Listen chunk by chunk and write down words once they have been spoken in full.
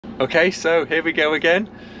Okay, so here we go again.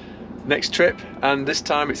 Next trip, and this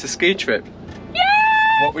time it's a ski trip.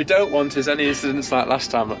 Yeah! What we don't want is any incidents like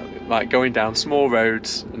last time, like going down small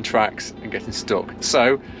roads and tracks and getting stuck.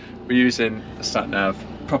 So we're using a sat-nav,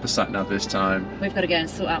 proper sat-nav this time. We've got to go and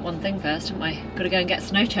sort out one thing first, haven't we? Got to go and get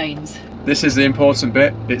snow chains. This is the important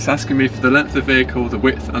bit. It's asking me for the length of the vehicle, the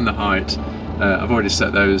width and the height. I've already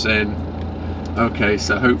set those in. Okay,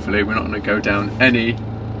 so hopefully we're not going to go down any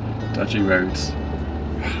dodgy roads.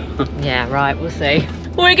 Yeah, right, we'll see.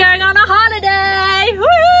 We're going on a holiday!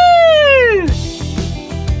 Woohoo!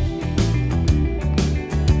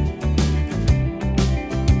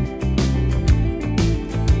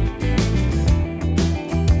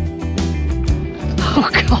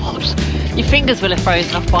 Oh God, your fingers will have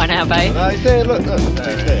frozen off by now, babe. No, it's there, look, it's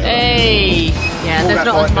there. Hey! Yeah, there's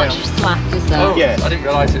not as much slack, is there? Oh, yeah. I didn't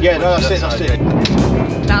realise it. Yeah, no, that's it.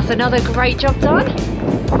 That's another great job done.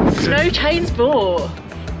 Snow chains bought.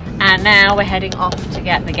 And now we're heading off to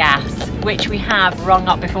get the gas, which we have rung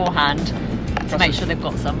up beforehand to make sure they've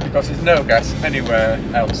got some. Because there's no gas anywhere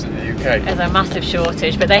else in the UK. There's a massive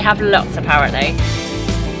shortage, but they have lots apparently.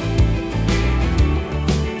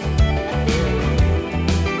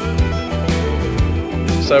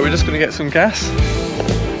 So we're just going to get some gas.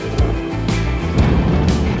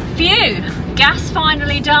 Phew! Gas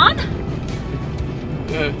finally done.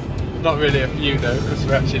 Not really a few though, because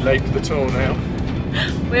we're actually late for the tour now.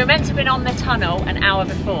 We were meant to have been on the tunnel an hour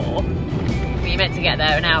before. We meant to get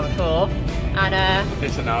there an hour before. And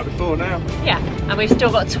it's an hour before now. Yeah, and we've still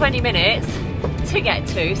got 20 minutes to get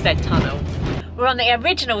to said tunnel. We're on the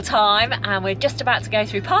original time and we're just about to go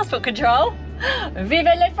through passport control. Vive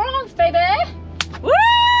la France, baby!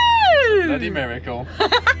 Woo! Bloody miracle.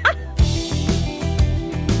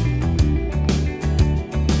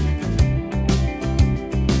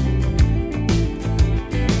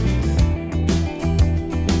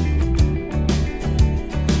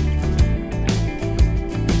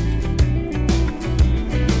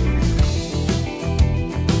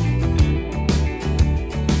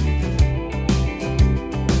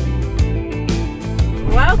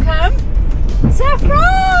 Welcome to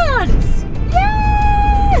France!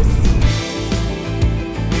 Yes!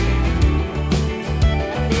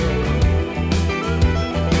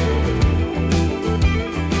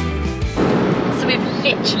 So we've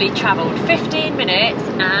literally travelled 15 minutes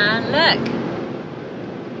and look,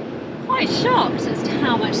 quite shocked as to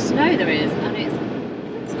how much snow there is, and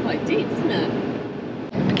it's quite deep, isn't it?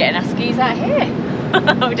 We're getting our skis out here.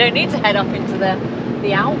 We don't need to head up into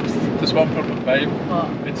the Alps. There's one problem, babe. What?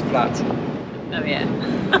 It's flat. Oh yeah.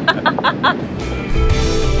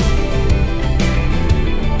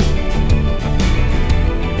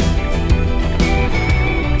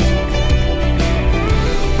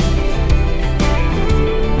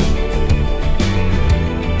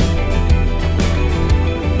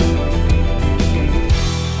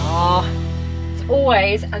 Oh, it's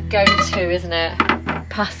always a go-to, isn't it?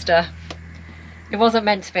 Pasta. It wasn't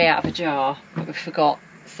meant to be out of a jar, but we forgot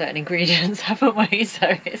certain ingredients, haven't we?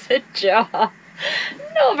 So it's a jar.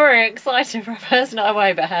 Not very exciting for a first night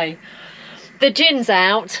away, but hey. The gin's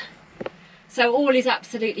out, so all is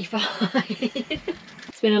absolutely fine.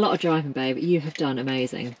 It's been a lot of driving, babe. You have done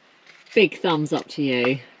amazing. Big thumbs up to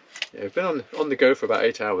you. Yeah, we've been on the go for about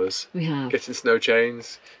 8 hours. We have. Getting snow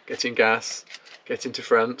chains, getting gas, getting to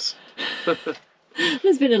France.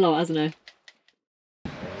 There's been a lot, hasn't there?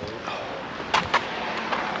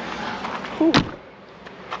 Ooh.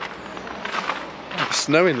 It was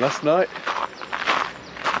snowing last night.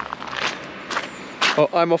 Well,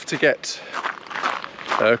 I'm off to get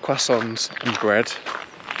croissants and bread.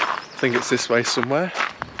 I think it's this way somewhere.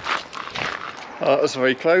 Oh, that was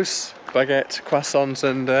very close. Baguette, croissants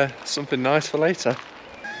and something nice for later.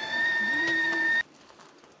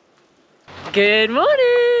 Good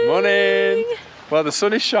morning! Morning! Well, the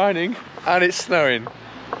sun is shining and it's snowing.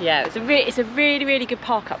 Yeah, it's a really, really good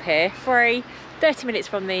park up here. Free, 30 minutes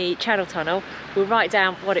from the Channel Tunnel. We'll write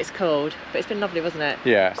down what it's called, but it's been lovely, wasn't it?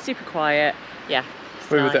 Yeah. Super quiet. Yeah.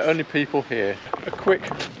 We nice. were the only people here. A quick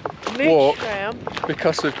walk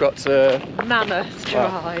because we've got mammoth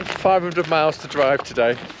drive. 500 miles to drive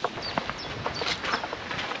today.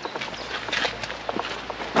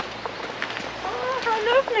 Oh, how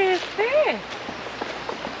lovely is this?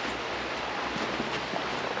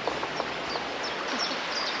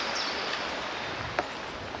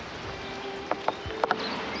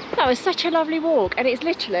 That was such a lovely walk, and it's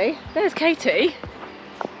literally, there's Katie,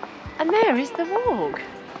 and there is the walk.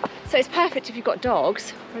 So it's perfect if you've got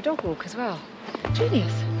dogs, for a dog walk as well.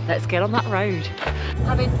 Genius. Let's get on that road.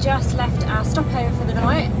 Having just left our stopover for the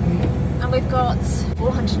night, and we've got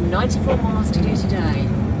 494 miles to do today.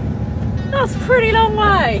 That's a pretty long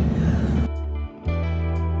way.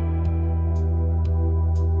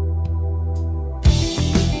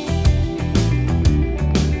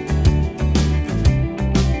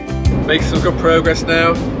 Making some good progress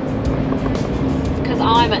now. Because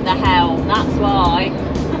I'm at the helm, that's why.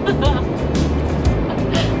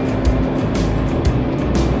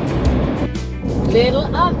 Little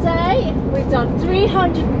update, we've done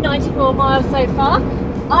 394 miles so far.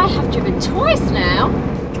 I have driven twice now.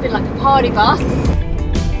 It's been like a party bus.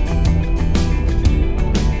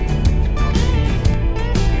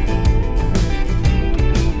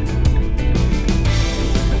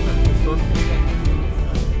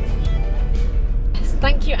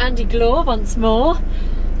 Thank you, Andy Glaw, once more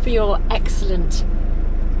for your excellent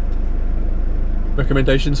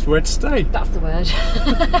Recommendations for where to stay. That's the word.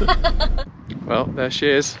 Well, there she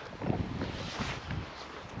is.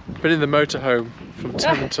 Been in the motorhome from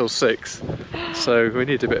 10 until 6, so we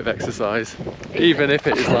need a bit of exercise, even if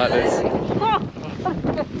it is like this.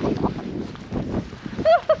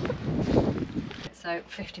 So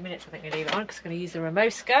 50 minutes I think we leave it on because we're going to use the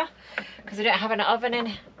Ramoska because we don't have an oven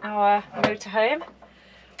in our motorhome.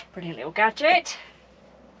 Brilliant little gadget.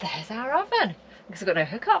 There's our oven because we've got no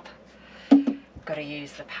hookup. Got to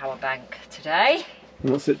use the power bank today.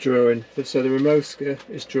 What's it drawing? So the Ramoska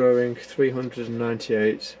is drawing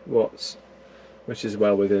 398 watts, which is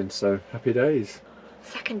well within, so happy days.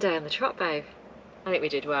 Second day on the trot, babe. I think we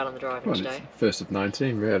did well on the driving today. It's first of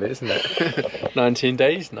 19 really, isn't it? 19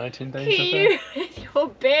 days, 19 days. You, your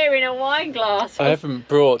beer in a wine glass. I haven't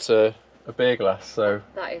brought a beer glass, so...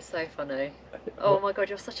 That is so funny. Oh my god,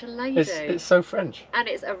 you're such a lady. It's so French. And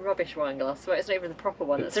it's a rubbish wine glass, so it's not even the proper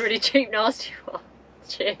one. It's a really cheap, nasty one.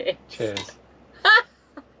 Cheers. Cheers.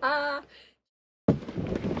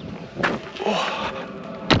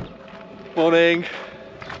 Morning.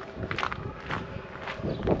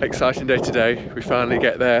 Exciting day today. We finally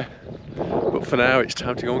get there. But for now, it's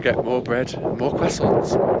time to go and get more bread and more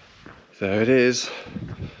croissants. There it is.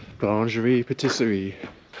 Boulangerie Patisserie.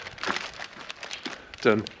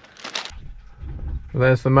 Done. Well,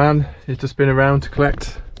 there's the man. He's just been around to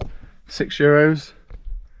collect €6.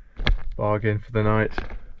 Bargain for the night.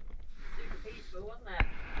 Peaceful, wasn't it?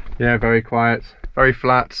 Yeah, very quiet, very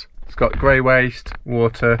flat. It's got grey waste,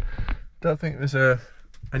 water. Don't think there's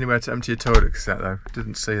anywhere to empty your toilet cassette though.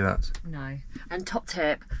 Didn't see that. No. And top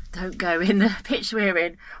tip, don't go in the pitch we're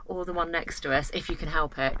in or the one next to us if you can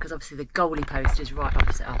help it, because obviously the goalie post is right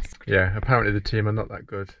opposite us. Yeah, apparently the team are not that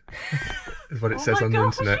good, is what it says on the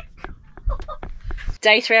internet.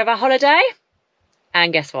 Day 3 of our holiday,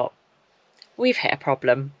 and guess what? We've hit a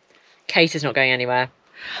problem. Kate is not going anywhere.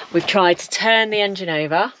 We've tried to turn the engine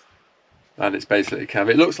over. And it's basically a cab.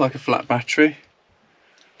 It looks like a flat battery,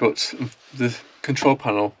 but the control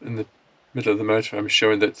panel in the middle of the motorhome is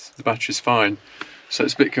showing that the battery's fine. So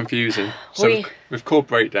it's a bit confusing. So we've called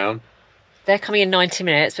breakdown. They're coming in 90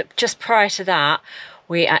 minutes, but just prior to that,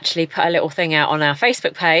 we actually put a little thing out on our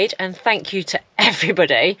Facebook page, and thank you to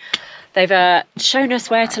everybody. They've shown us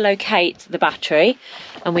where to locate the battery,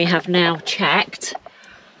 and we have now checked.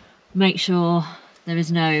 Make sure there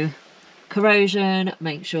is no corrosion,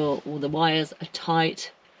 make sure all the wires are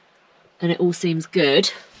tight, and it all seems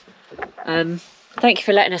good. Thank you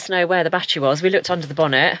for letting us know where the battery was. We looked under the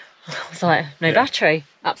bonnet. I was like, no battery.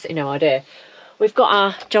 Absolutely no idea. We've got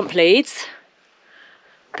our jump leads,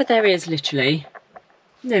 but there is literally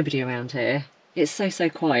nobody around here. It's so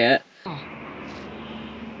quiet. Oh.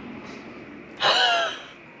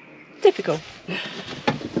 Typical.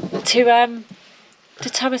 To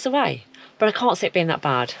tow us away, but I can't see it being that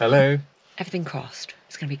bad. Hello. Everything crossed.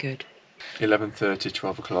 It's going to be good. 11:30,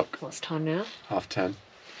 12 o'clock. What's time now? 10:30.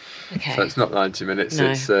 Okay. So it's not 90 minutes, No.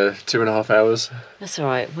 it's 2.5 hours. That's all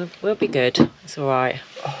right. We'll be good. It's all right.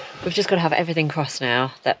 We've just got to have everything crossed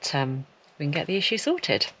now that we can get the issue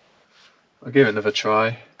sorted. I'll give it another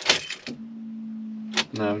try.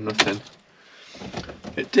 No, nothing.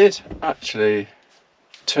 It did actually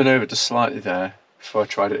turn over just slightly there before I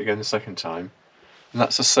tried it again the second time. And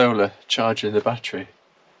that's a solar charging the battery.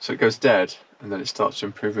 So it goes dead and then it starts to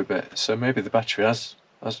improve a bit. So maybe the battery has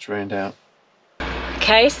drained out.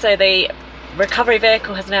 Okay, so the recovery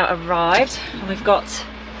vehicle has now arrived and we've got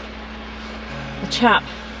the chap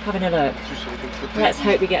having a look. Let's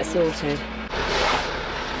hope we get sorted.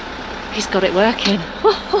 He's got it working.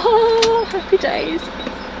 Oh, happy days.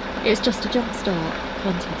 It's just a jump start.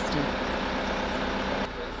 Fantastic.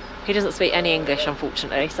 He doesn't speak any English,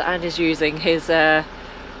 unfortunately, so Andy's using his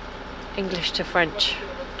English to French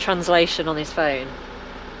translation on his phone.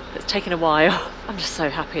 It's taken a while. I'm just so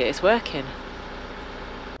happy it's working.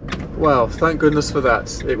 Well, thank goodness for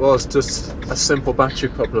that. It was just a simple battery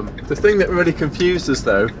problem. The thing that really confused us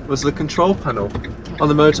though was the control panel on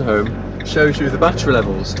the motorhome shows you the battery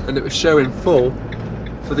levels, and it was showing full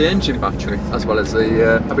for the engine battery as well as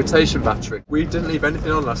the habitation battery. We didn't leave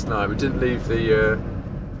anything on last night. We didn't leave the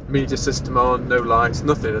media system on, no lights,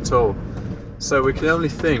 nothing at all. So we can only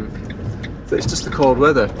think that it's just the cold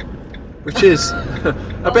weather, which is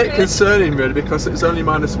a bit concerning really, because it was only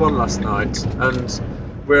 -1 last night, and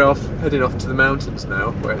we're heading off to the mountains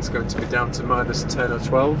now, where it's going to be down to -10 or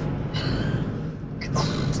 12.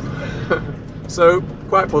 So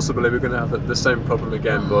quite possibly we're going to have the same problem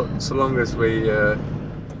again, but so long as we...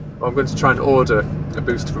 I'm going to try and order a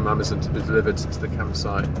booster from Amazon to be delivered to the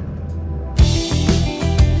campsite.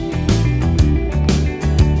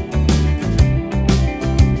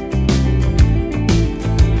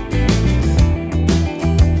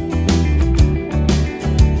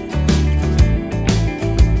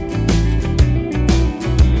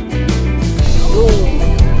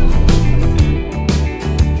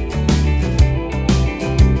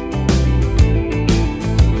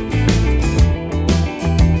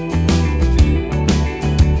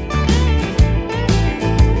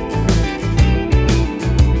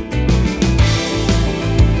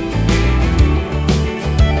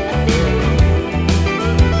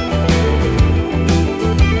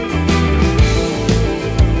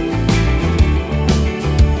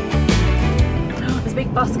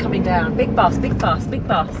 Bus coming down. Big bus, big bus, big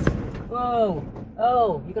bus. Whoa.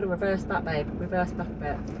 Oh, you got to reverse back, babe. Reverse back a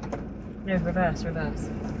bit. No, reverse, reverse.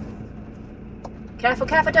 Careful,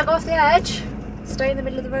 careful, don't go off the edge. Stay in the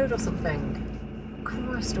middle of the road or something.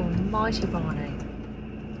 Christ almighty, Barney.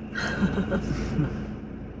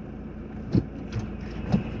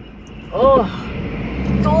 Oh,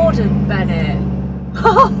 Gordon Bennett.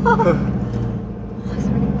 Oh, is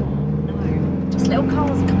there any more? No. Just little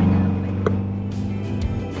cars coming out.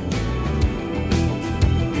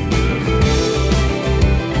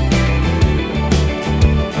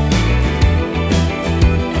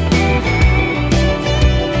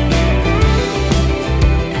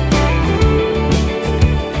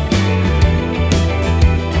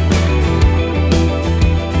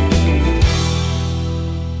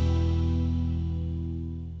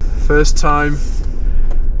 First time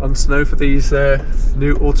on snow for these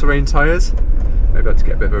new all-terrain tyres. Maybe I have to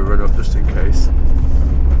get a bit of a run off just in case.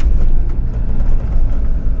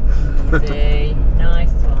 Easy.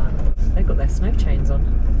 Nice one. They've got their snow chains on.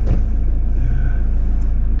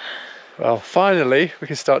 Well, finally we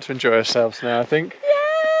can start to enjoy ourselves now, I think.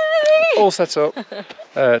 Yay! All set up.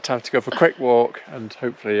 Time to go for a quick walk and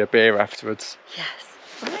hopefully a beer afterwards. Yes.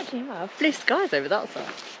 Well, actually, well, blue skies over that side.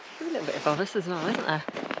 There's a little bit above us as well, isn't there?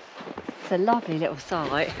 It's a lovely little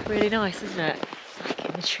site. Really nice, isn't it? Like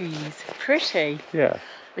in the trees. Pretty. Yeah.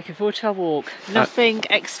 Looking forward to our walk. Nothing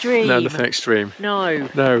extreme. No, nothing extreme. No.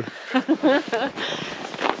 No.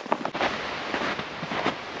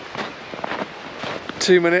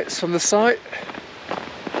 2 minutes from the site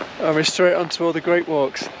and we're straight onto all the great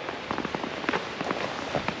walks.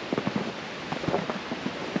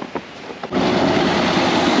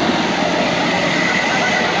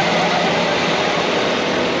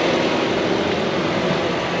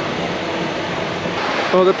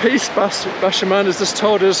 Well, the Peace Basher man has just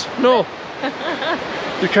told us, no,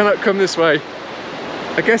 you cannot come this way.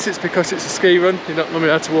 I guess it's because it's a ski run, you're not normally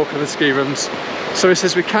allowed to walk on the ski runs. So he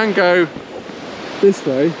says we can go this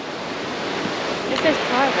way. It says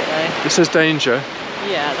private though. It says danger.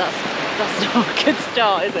 Yeah, that's not a good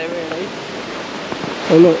start, is it really?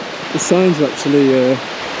 Oh look, the signs are actually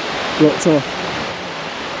blocked off.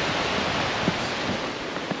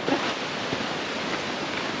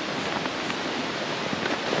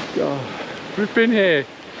 God, we've been here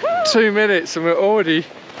 2 minutes and we're already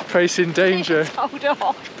facing danger. Hold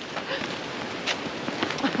off.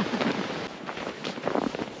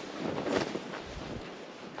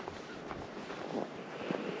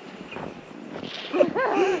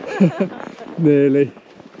 Nearly.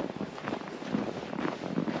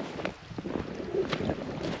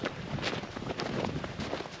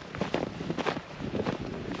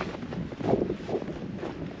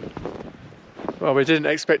 Well, we didn't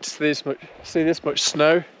expect to see this much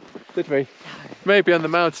snow, did we? No. Maybe on the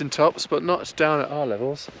mountain tops, but not down at our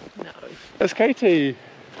levels. No. There's Katie.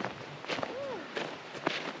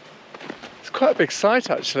 It's quite a big site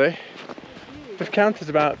actually. We've counted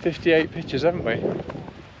about 58 pictures, haven't we?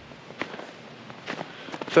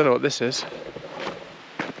 Don't know what this is.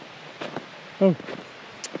 Oh,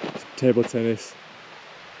 table tennis.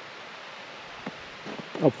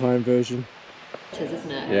 Alpine version.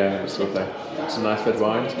 Isn't it? Yeah, it's lovely. Some nice red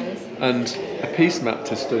wine. And a piste map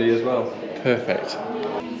to study as well. Perfect.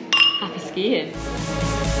 Happy skiing.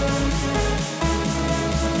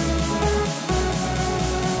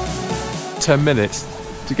 10 minutes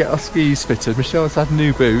to get our skis fitted. Michelle's had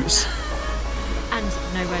new boots. And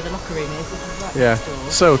know where the locker room is. This is right Yeah, next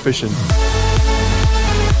door. so efficient.